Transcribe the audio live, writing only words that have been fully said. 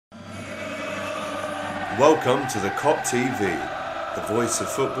Welcome to the Kop TV, the voice of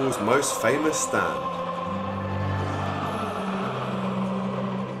football's most famous stand.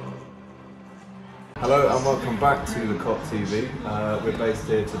 Hello and welcome back to the Kop TV. We're based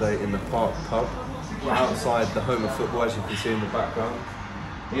here today in the Park Pub, outside the home of football, as you can see in the background.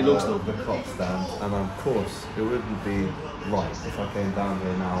 It looks like the Kop stand, and of course it wouldn't be right if I came down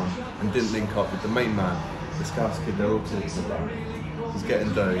here now and didn't link up with the main man, the Scouse kid they're all talking about. He's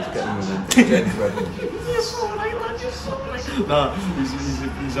getting dough, he's getting women, James Redmond. You're so right, lad, you're so right. No,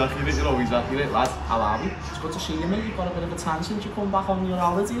 he's accurate, you know, he's accurate, lad. How are we? It's good to see you, mate. You've got a bit of a tan since you come back on your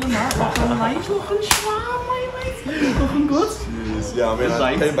holiday and that. Looking nice, looking suave, mate. Looking good. Jeez. Yeah, I mean,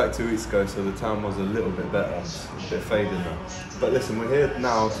 I came back 2 weeks ago, so the town was a little bit better. It's a bit faded now. But listen, we're here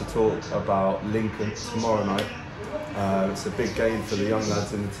now to talk about Lincoln tomorrow night. It's a big game for the young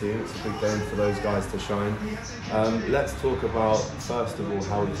lads in the team. It's a big game for those guys to shine. Let's talk about, first of all,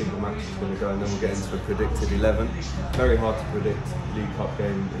 how we think the match is going to go, and then we'll get into a predicted 11. Very hard to predict League Cup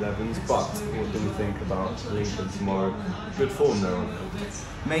game 11s, but what do we think about Lincoln tomorrow? Good form there, aren't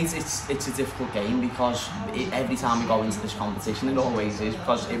they? Mate, it's a difficult game because every time we go into this competition, it always is,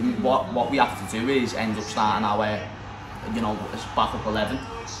 because what we have to do is end up starting our, you know, backup 11.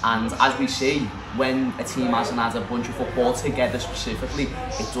 And as we see, when a team hasn't had a bunch of football together specifically,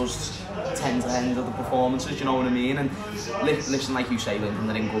 it does tend to hinder the performances, you know what I mean? And listen, like you say, Lincoln,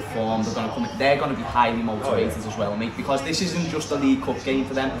 they're in good form, they're going to be highly motivated as well, mate, because this isn't just a League Cup game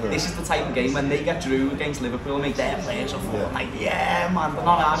for them. This is the type of game when they get through against Liverpool, mate, their players are like, yeah, man, they're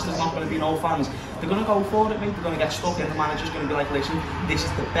not asked, there's not going to be no fans. They're going to go for it, mate, they're going to get stuck in, the manager's going to be like, listen, this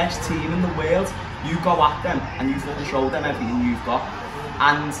is the best team in the world, you go at them and you fucking show them everything you've got.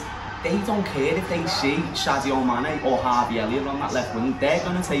 And they don't care if they see Sadio Mane or Harvey Elliott on that left wing. They're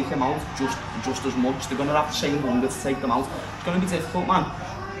going to take him out just as much. They're going to have the same hunger to take them out. It's going to be difficult, man.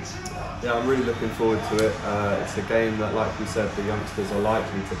 Yeah, I'm really looking forward to it. It's a game that, like we said, the youngsters are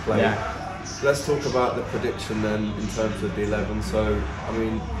likely to play. Yeah. Let's talk about the prediction then in terms of the 11. So, I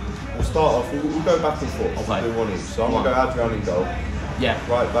mean, we'll start off, we'll go back and forth. Okay. We'll do one each. So I'm going to go ADRIAN in goal. Yeah.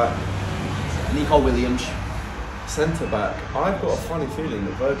 Right back. Nico Williams. Centre back, I've got a funny feeling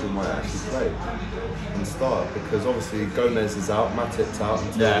that Virgil might actually play and start, because obviously Gomez is out, Matip's out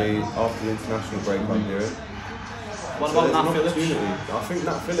until after the international break, I'm hearing. What about Nat Phillips? I think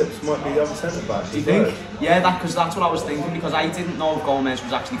Nat Phillips might be the other centre back. Do you think? Yeah, because that's what I was thinking, because I didn't know if Gomez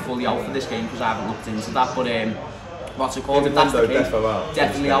was actually fully out for this game because I haven't looked into that, but what's it called? If that's the case,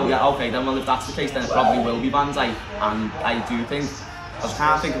 definitely out, yeah, okay, then well if that's the case then it probably will be Van Dijk, and I do think, I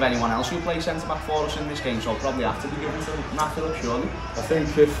can't think of anyone else who plays centre-back for us in this game, so I'll probably have to be given to Nat Phillips, surely. I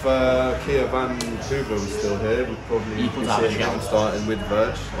think if Kia van Hoover was still here, we'd probably be seeing him starting with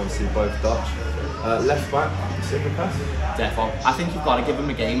Verge, obviously both Dutch. Left back, TSIMIKAS. Defo. I think you've got to give him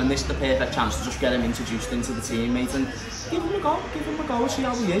a game, and this is the perfect chance to just get him introduced into the team, mate, and give him a go, see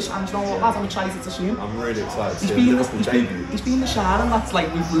how he is, and you know what, lad, I'm excited to see him. I'm really excited to see him. He's been the shining, that's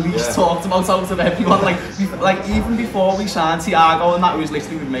like we've least talked about out of everyone, like even before we signed Thiago and that, was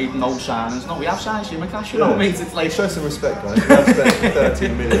literally we've made no signings. No, we have signed TSIMIKAS, you know, mate, it's like... Show some respect, guys. We have spent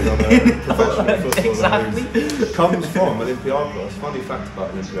 13 million on a professional football. Exactly. Comes from Olympiacos. Funny fact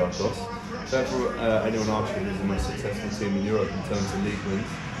about Olympiacos. If ever anyone asks you who's the most successful team in Europe in terms of league wins,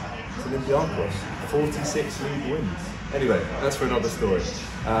 it's Olympiacos. 46 league wins. Anyway, that's for another story.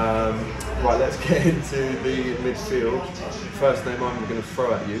 Right, let's get into the midfield. First name I'm going to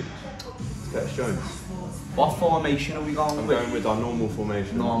throw at you, Curtis Jones. What formation are we going with? I'm going with our normal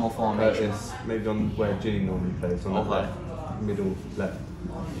formation. Normal formation. Curtis, maybe on where Ginny normally plays, on the left, middle left.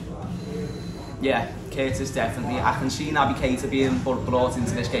 Yeah, Curtis definitely. I can see Naby Keita being brought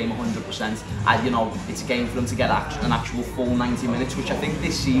into this game 100%. You know, it's a game for him to get an actual full 90 minutes, which I think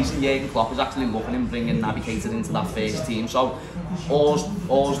this season Jurgen Klopp is actually looking at bringing Naby Keita into that first team. So all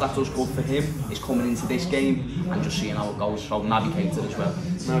that does good for him is coming into this game and just seeing how it goes. So Naby Keita as well.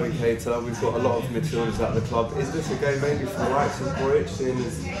 Naby Keita, we've got a lot of midfielders at the club. Is this a game maybe for Rights and Boyich, seeing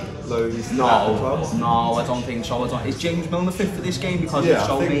as though he's at the club? No, I don't think so. Is James Milner fit for this game? Because yeah,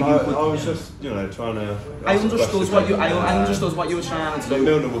 I was just, you know, trying to... I understood what you were trying to do.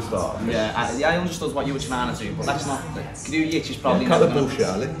 Milner will start. Yeah, I understood what you were trying to do, but that's not... Grujic is probably never going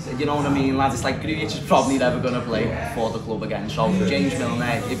to... You know what I mean, lads? It's like Grujic is probably never going to play for the club again. So James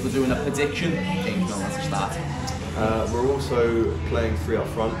Milner, if we're doing a prediction, James Milner to start. We're also playing 3 up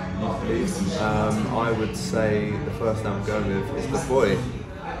front, please. I would say the first name I'm going with is the boy,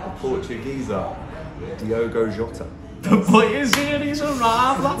 the Portuguese, Diogo Jota. The boy is here, he's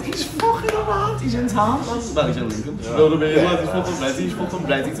around, lad. He's fucking around. He's in town, lad. Well, he's in Lincoln. You know what I mean, lad? He's fucking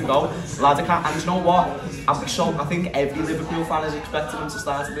ready to go. Lad, I can't. And you know what? I think every Liverpool fan is expecting him to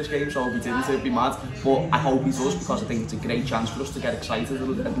start at this game, so if he didn't, it'd be mad. But I hope he does, because I think it's a great chance for us to get excited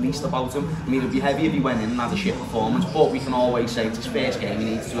at least about him. I mean, it'd be heavy if he went in and had a shit performance, but we can always say it's his first game, he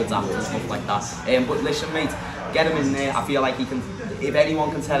needs to adapt and stuff like that. But listen, mate, get him in there. I feel like he can. If anyone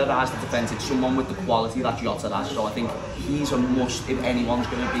can terrorise the defence, it's someone with the quality that Jota has. So I think he's a must if anyone's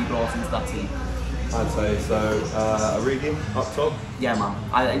going to be brought into that team. I'd say so. Origi up top. Yeah,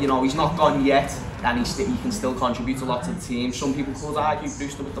 man. You know, he's not gone yet, and he can still contribute a lot to the team. Some people could argue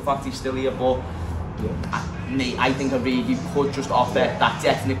Brewster with the fact he's still here, but I think Origi could just offer that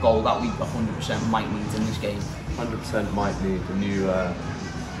definite goal that we 100% might need in this game. 100% might need a new.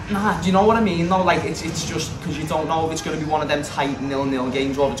 Nah, do you know what I mean though? Like, it's just because you don't know if it's going to be one of them tight 0-0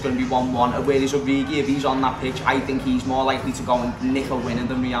 games or if it's going to be 1-1. Whereas Origi, if he's on that pitch, I think he's more likely to go and nick a winner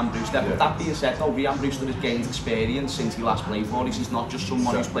than Ryan Brewster. But that being said though, Ryan Brewster has gained experience since he last played for us. He's not just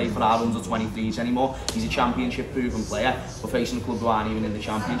someone who's played for our under-23s anymore. He's a championship proven player. We're facing a club who aren't even in the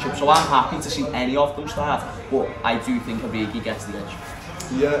championship. So I'm happy to see any of them start, but I do think Origi gets the edge.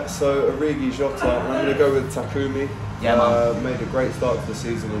 Yeah, so Origi, Jota, and I'm going to go with Takumi. Yeah, man. Made a great start to the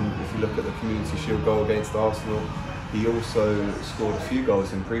season, and if you look at the Community Shield goal against Arsenal, he also scored a few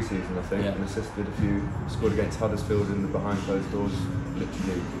goals in pre-season, I think, and assisted a few. Scored against Huddersfield in the behind closed doors,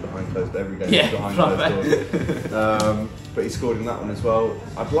 literally behind closed, every game behind closed doors. But he scored in that one as well.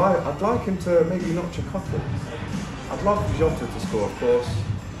 I'd like him to maybe notch a couple. I'd love Jota to score, of course.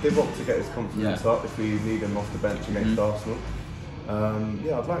 Divock to get his confidence up if we need him off the bench against Arsenal.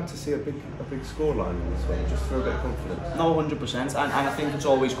 Yeah, I'd like to see a big scoreline in this one, just for a bit of confidence. No, 100%, and I think it's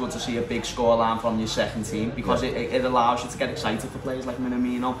always good to see a big scoreline from your second team, because it allows you to get excited for players like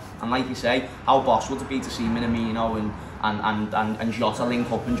Minamino. And like you say, how boss would it be to see Minamino and Jota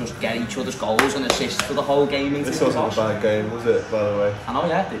link up and just get each other's goals and assists for the whole game? This wasn't a bad game, was it, by the way? I know,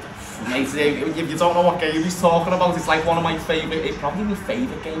 yeah. Mate, if you don't know what game he's talking about, it's like one of my favourite, it's probably my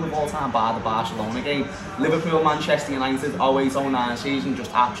favourite game of all time, bar the Barcelona game. Liverpool, Manchester United, 08-09 season, just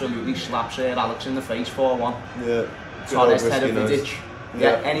absolutely slaps Alex in the face 4-1. Yeah. Torres, Terevidic.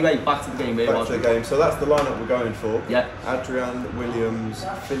 Yeah, anyway, back to the game. Back to the game. So that's the lineup we're going for. Yeah. ADRIAN, Williams,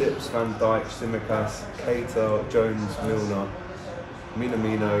 Phillips, Van Dijk, TSIMIKAS, KEITA, Jones, Milner,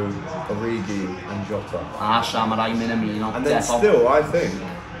 Minamino, Origi and Jota. Samurai, Minamino. And then still, I think,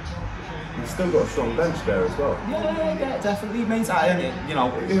 he's still got a strong bench there as well. Yeah, definitely, mate. You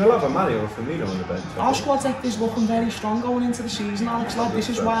know, he'll have a Manny or a Firmino on the bench. Our squad is looking very strong going into the season, Alex. Lad. This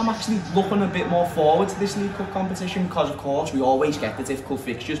is why I'm actually looking a bit more forward to this League Cup competition, because of course we always get the difficult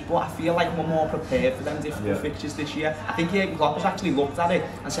fixtures, but I feel like we're more prepared for them difficult fixtures this year. I think Jurgen Klopp has actually looked at it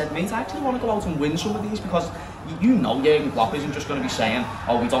and said, mate, I actually want to go out and win some of these, because you know Jurgen Klopp isn't just going to be saying,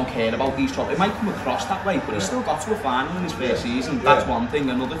 oh, we don't care about these troubles. It might come across that way, but he's still got to a final in his first season. That's one thing.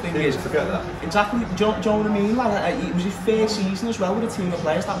 Another thing is, forget that. Exactly. Do you know what I mean? Like, it was his first season as well with a team of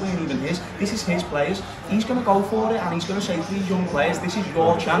players that weren't even his. This is his players. He's going to go for it, and he's going to say to these young players, this is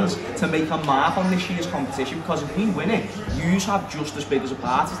your chance to make a mark on this year's competition, because if we win it, you have just as big as a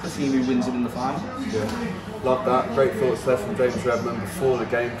part as the team who wins it in the final. Yeah. Love that. Great thoughts there from James Redmond before the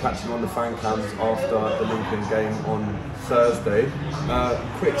game, catching on the fan cams after the Lincoln game on Thursday.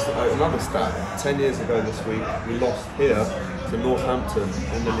 Quick, another stat. 10 years ago this week, we lost here to Northampton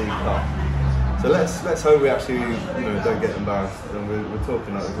in the League Cup. So let's hope we actually don't get embarrassed. And we're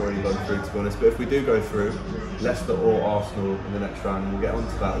talking like we've already gone through, to be honest. But if we do go through, Leicester or Arsenal in the next round, and we'll get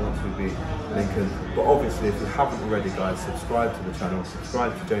onto that once we beat Lincoln. But obviously, if you haven't already, guys, subscribe to the channel,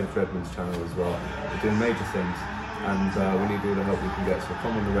 subscribe to James Redmond's channel as well. We're doing major things, and we need all the help we can get. So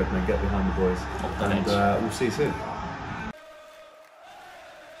come on the Redmond, get behind the boys, and we'll see you soon.